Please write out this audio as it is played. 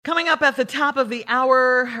Coming up at the top of the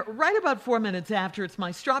hour, right about 4 minutes after, it's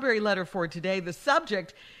my strawberry letter for today. The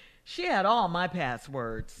subject, she had all my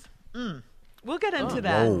passwords. We'll get into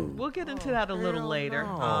that. Whoa. We'll get into that a little later.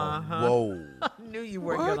 No. Uh-huh. Whoa. I knew you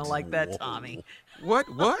weren't going to like that, Tommy. What?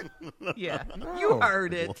 Yeah, No. you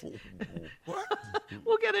heard it. What?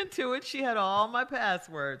 We'll get into it. She had all my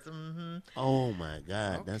passwords. Oh my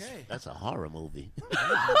God, Okay. that's a horror movie.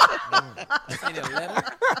 Ain't a letter?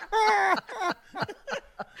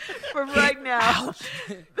 But right now,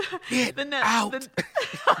 Get the out.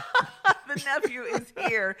 the nephew is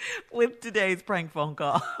here with today's prank phone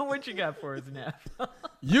call. What you got for us, Neff?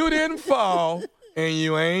 You didn't fall, and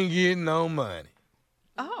you ain't getting no money.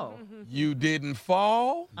 Oh. You didn't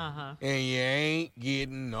fall, Uh-huh. and you ain't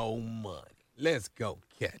getting no money. Let's go,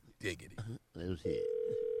 cat diggity. Let's hear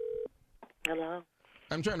it. Hello?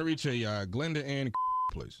 I'm trying to reach a Glenda Ann,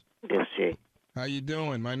 please. This she. How you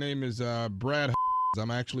doing? My name is Brad. I'm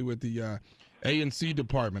actually with the A&C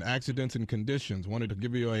department, accidents and conditions. Wanted to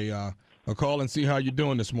give you a call and see how you're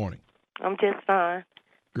doing this morning. I'm just fine.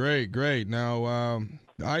 Great. Now,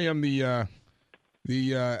 I am the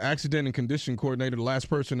accident and condition coordinator, the last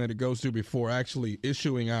person that it goes to before actually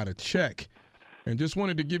issuing out a check. And just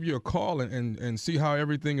wanted to give you a call and see how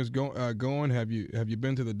everything is going. Have you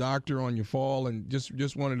been to the doctor on your fall? And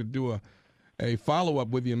just wanted to do a follow-up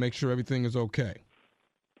with you and make sure everything is okay.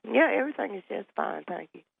 Yeah, everything is just fine, thank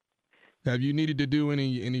you. Have you needed to do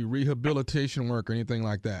any rehabilitation work or anything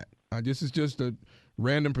like that? This is just a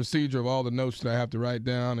random procedure of all the notes that I have to write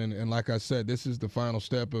down. And like I said, this is the final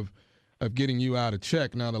step of getting you out a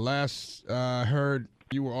check. Now, the last I heard,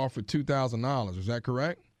 you were offered $2,000. Is that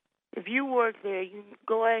correct? If you work there, you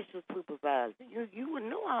go ask your supervisor. You would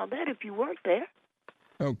know all that if you worked there.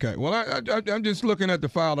 Okay. Well, I'm just looking at the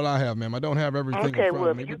file that I have, ma'am. I don't have everything Okay, in front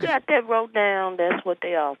well, of me. if you but got that wrote down, that's what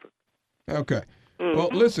they offer. Okay. Well,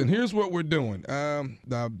 listen, here's what we're doing.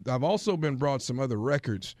 I've also been brought some other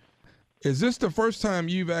records. Is this the first time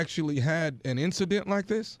you've actually had an incident like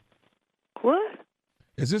this? What?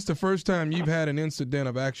 Is this the first time you've had an incident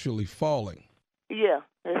of actually falling? Yeah,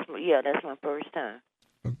 that's my first time.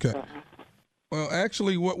 Okay. Well,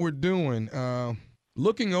 actually, what we're doing,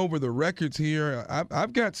 looking over the records here,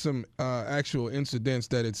 I've got some actual incidents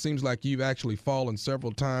that it seems like you've actually fallen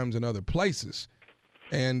several times in other places.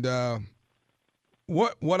 And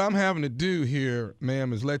what I'm having to do here,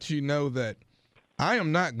 ma'am, is let you know that I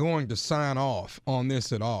am not going to sign off on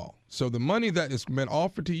this at all. So the money that has been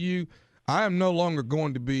offered to you, I am no longer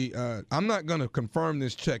going to be, I'm not going to confirm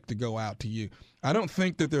this check to go out to you. I don't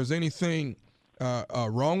think that there's anything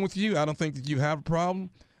wrong with you. I don't think that you have a problem.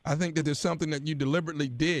 I think that there's something that you deliberately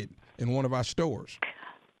did in one of our stores.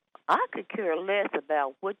 I could care less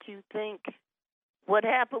about what you think. What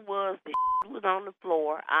happened was the was on the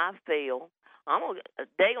floor. I fell.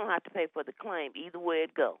 They gonna have to pay for the claim either way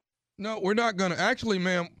it go. No, we're not going to. Actually,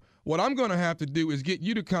 ma'am, what I'm going to have to do is get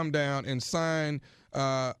you to come down and sign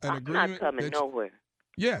an agreement. I'm not coming nowhere.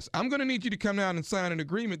 Yes, I'm going to need you to come down and sign an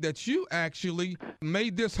agreement that you actually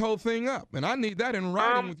made this whole thing up. And I need that in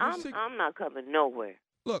writing with your signature. I'm not coming nowhere.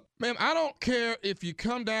 Look, ma'am, I don't care if you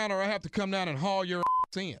come down or I have to come down and haul your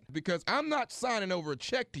ass in, because I'm not signing over a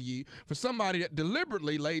check to you for somebody that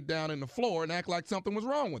deliberately laid down in the floor and act like something was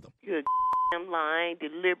wrong with them. You're a damn lying,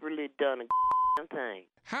 deliberately done a damn thing.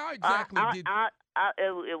 How exactly did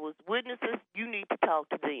it was witnesses. You need to talk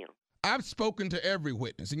to them. I've spoken to every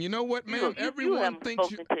witness, and you know what, ma'am? You haven't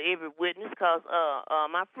spoken to every witness because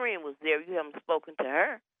my friend was there. You haven't spoken to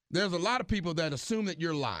her. There's a lot of people that assume that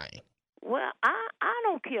you're lying. Well, I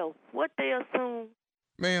don't care what they assume.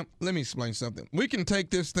 Ma'am, let me explain something. We can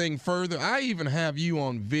take this thing further. I even have you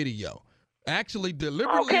on video, actually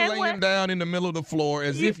deliberately laying down in the middle of the floor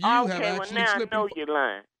as if you have actually now slipped. I know you're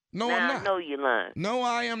lying. No, now I'm not. I know you're lying. No,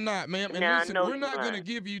 I am not, ma'am. And now listen, I know we're not you're going to lying.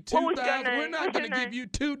 give you What was your $2,000. name? We're not What's going to your give you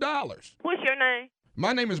 $2. What's your name?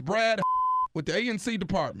 My name is Brad with the A&C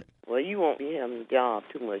department. Well, you won't be having a job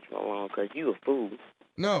too much for long because you a fool.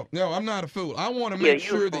 No, I'm not a fool. I want to make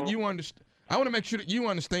sure that you understand. I want to make sure that you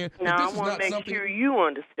understand that this is not something. I want to make sure you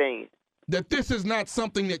understand. That this is not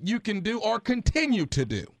something that you can do or continue to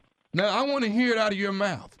do. Now, I want to hear it out of your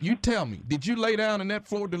mouth. You tell me, did you lay down on that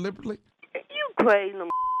floor deliberately? You crazy little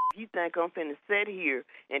you think I'm finna sit here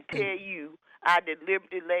and tell you I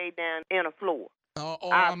deliberately laid down in a floor.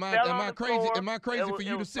 Am I crazy? Am I crazy for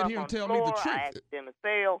you to sit here and tell me the truth? I accidentally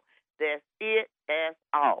fell. That's it. That's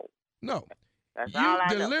all. No. That's you all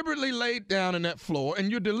I deliberately laid down on that floor,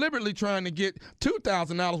 and you're deliberately trying to get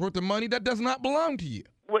 $2,000 worth of money that does not belong to you.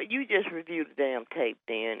 Well, you just review the damn tape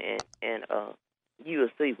then, and you'll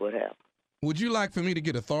see what happens. Would you like for me to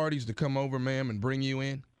get authorities to come over, ma'am, and bring you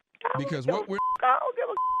in? Because what we're I don't give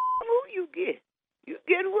a Who you get? You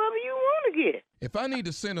get whoever you want to get. If I need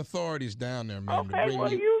to send authorities down there, man, to Okay, bring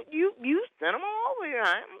well, you... you send them over here.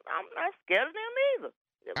 I'm not scared of them either.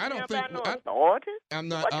 I don't think... no authorities. I'm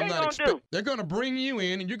not... What I'm they not gonna do? They're going to bring you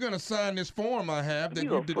in, and you're going to sign this form I have that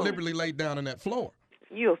you deliberately laid down on that floor.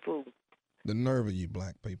 You a fool. The nerve of you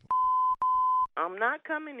black people. I'm not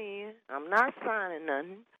coming in. I'm not signing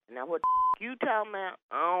nothing. Now, what the you talking about,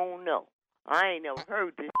 I don't know. I ain't never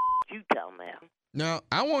heard this you talking about. Now,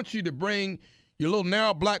 I want you to bring your little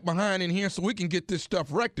narrow black behind in here so we can get this stuff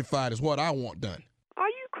rectified is what I want done. Are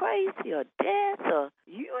you crazy or deaf or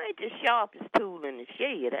you ain't the sharpest tool in the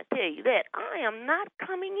shed, I tell you that. I am not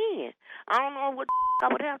coming in. I don't know what I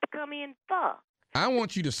would have to come in for. I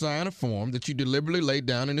want you to sign a form that you deliberately laid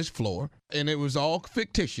down on this floor, and it was all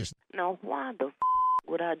fictitious. Now, why the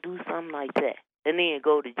would I do something like that and then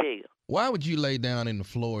go to jail? Why would you lay down in the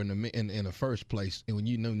floor in the first place when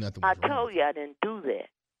you knew nothing was wrong? I told you I didn't do that.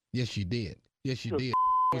 Yes, you did. Yes, you did.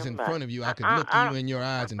 It was in right. front of you. I could look you in your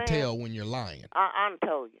eyes and tell when you're lying. I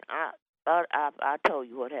told you. I told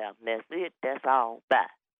you what happened. That's it. That's all. Bye.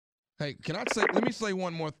 Hey, let me say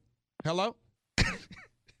one more. Hello?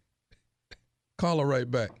 Call her right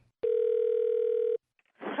back.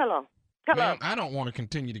 Hello. Ma'am, I don't want to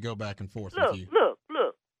continue to go back and forth with you. Look.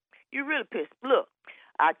 You really pissed. Look,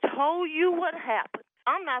 I told you what happened.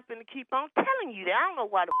 I'm not going to keep on telling you that. I don't know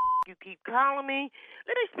why the you keep calling me.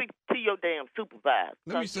 Let me speak to your damn supervisor.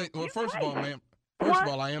 Let me say, well, first of all, ma'am, What? of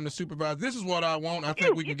all, I am the supervisor. This is what I want. I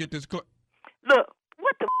think we can get this. Look,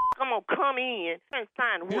 what the I'm going to come in and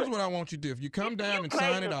sign what? Here's what I want you to do. If you come down and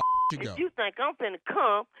sign it, I'll you go. If you think I'm finna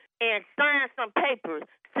come and sign some papers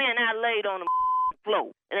saying I laid on the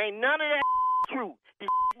floor, it ain't none of that true. The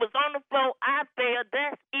was on the floor, I fell,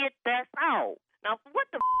 that's it, that's all. Now, what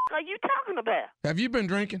the are you talking about? Have you been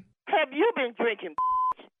drinking? Have you been drinking?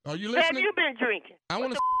 Are you Have listening? you been drinking? I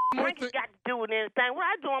want to more Drinking thing. got to do with anything. What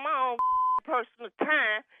I do on my own personal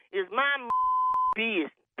time is my business.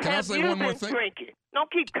 Can I say one more Have you thing? been drinking? Don't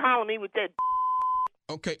keep calling me with that.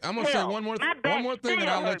 Okay, I'm gonna say one more thing, and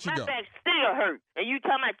I'll let you go. My back still hurt, and you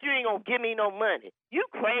talking about you ain't gonna give me no money. You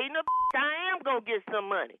crazy? I am gonna get some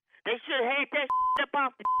money. They should have had that up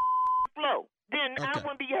off the floor. Then I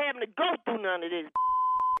wouldn't be having to go through none of this.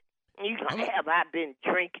 You have I been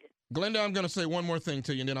drinking? Glenda, I'm gonna say one more thing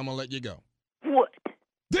to you, and then I'm gonna let you go. What?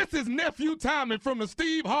 This is Nephew Tommy from the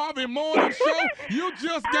Steve Harvey Morning Show. You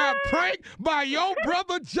just got pranked by your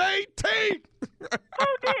brother JT. Who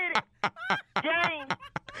did it? James.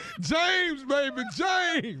 James, baby,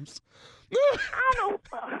 James. I don't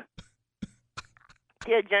know.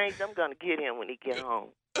 Yeah, James, I'm gonna get him when he get home.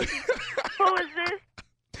 Who is this?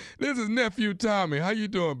 This is Nephew Tommy. How you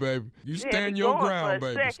doing, baby? You stand your ground,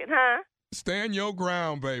 baby. For a second, huh? Stand your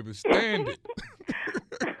ground, baby. Stand it.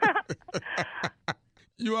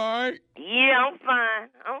 You all right? Yeah, I'm fine.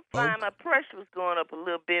 I'm fine. My pressure was going up a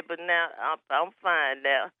little bit, but now I'm fine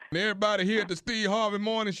now. And everybody here at the Steve Harvey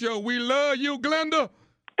Morning Show, we love you, Glenda.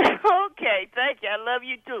 Okay, thank you. I love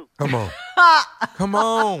you too. Come on. Come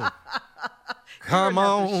on. Come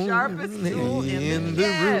on. The sharpest tool in the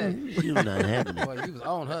room. She was not having it. Boy, you was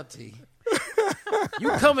on her tee. You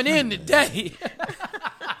coming in today.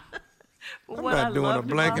 What I'm I not doing a loved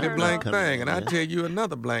about blankety her, blank though- thing, and I Yeah. tell you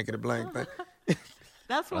another blankety blank thing.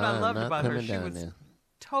 That's what I loved not about her. coming She down was there.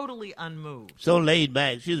 totally unmoved. So laid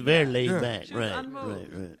back. She was very laid Yeah. back. She was Right,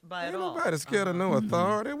 unmoved right. by Ain't it all. nobody scared of no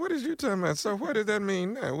authority. What is you talking about? So what does that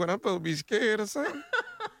mean now? What, I'm supposed to be scared or something?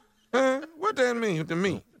 Huh? What that mean to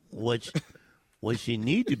me? What she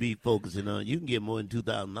need to be focusing on, you can get more than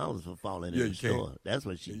 $2,000 for falling Yeah, in the you can. store. That's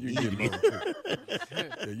what she You need to get be.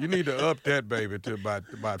 yeah, you need to up that baby to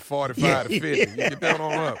about 45 to 50. You get that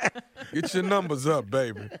on up. Get your numbers up,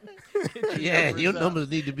 baby. Yeah, your numbers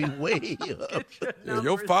need to be way up. Yeah,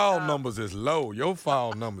 your foul numbers is low. Your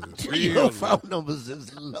foul numbers is real Your low. phone numbers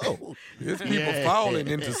is low. There's people falling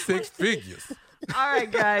into six figures. All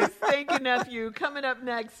right, guys. Thank you, nephew. Coming up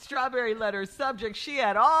next, Strawberry Letter subject. She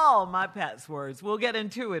had all my passwords. We'll get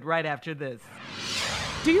into it right after this.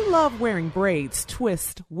 Do you love wearing braids,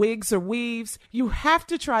 twists, wigs, or weaves? You have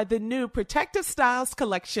to try the new Protective Styles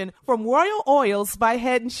collection from Royal Oils by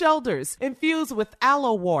Head & Shoulders. Infused with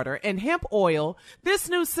aloe water and hemp oil, this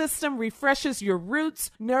new system refreshes your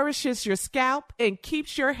roots, nourishes your scalp, and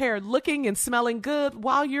keeps your hair looking and smelling good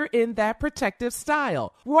while you're in that protective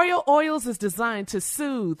style. Royal Oils is designed to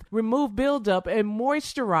soothe, remove buildup, and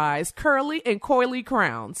moisturize curly and coily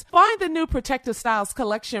crowns. Find the new Protective Styles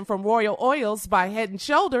collection from Royal Oils by Head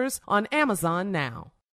 & Shoulders on Amazon now.